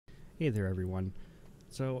Hey there everyone.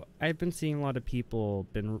 So I've been seeing a lot of people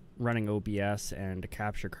been running OBS and a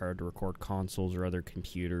capture card to record consoles or other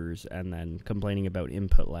computers and then complaining about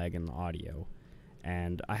input lag in the audio.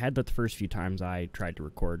 And I had that the first few times I tried to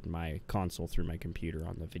record my console through my computer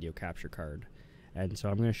on the video capture card. And so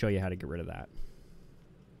I'm going to show you how to get rid of that.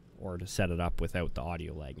 Or to set it up without the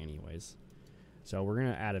audio lag anyways. So we're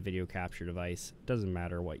going to add a video capture device. Doesn't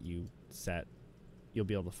matter what you set, you'll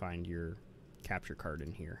be able to find your capture card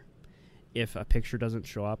in here. If a picture doesn't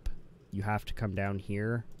show up, you have to come down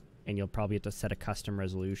here and you'll probably have to set a custom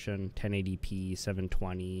resolution, 1080p,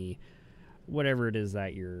 720, whatever it is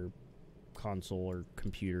that your console or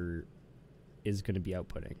computer is going to be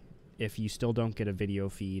outputting. If you still don't get a video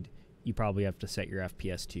feed, you probably have to set your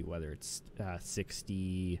FPS to, whether it's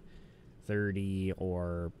 60, 30,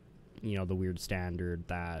 or the weird standard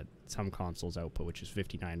that some consoles output, which is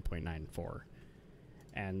 59.94.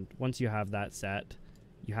 And once you have that set,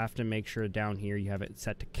 you have to make sure down here you have it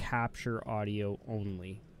set to capture audio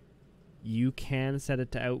only. You can set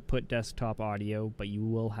it to output desktop audio, but you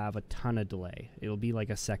will have a ton of delay. It'll be like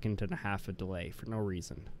 1.5 seconds of delay for no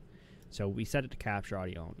reason. So we set it to capture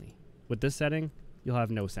audio only. With this setting, you'll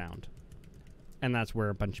have no sound. And that's where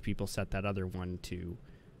a bunch of people set that other one to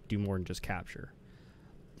do more than just capture.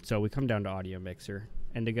 So we come down to audio mixer,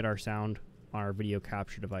 and to get our sound on our video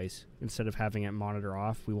capture device, instead of having it monitor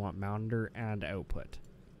off, we want monitor and output.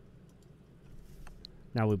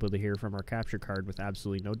 Now we'll be able to hear from our capture card with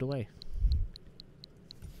absolutely no delay.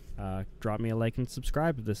 Drop me a like and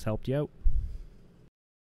subscribe if this helped you out.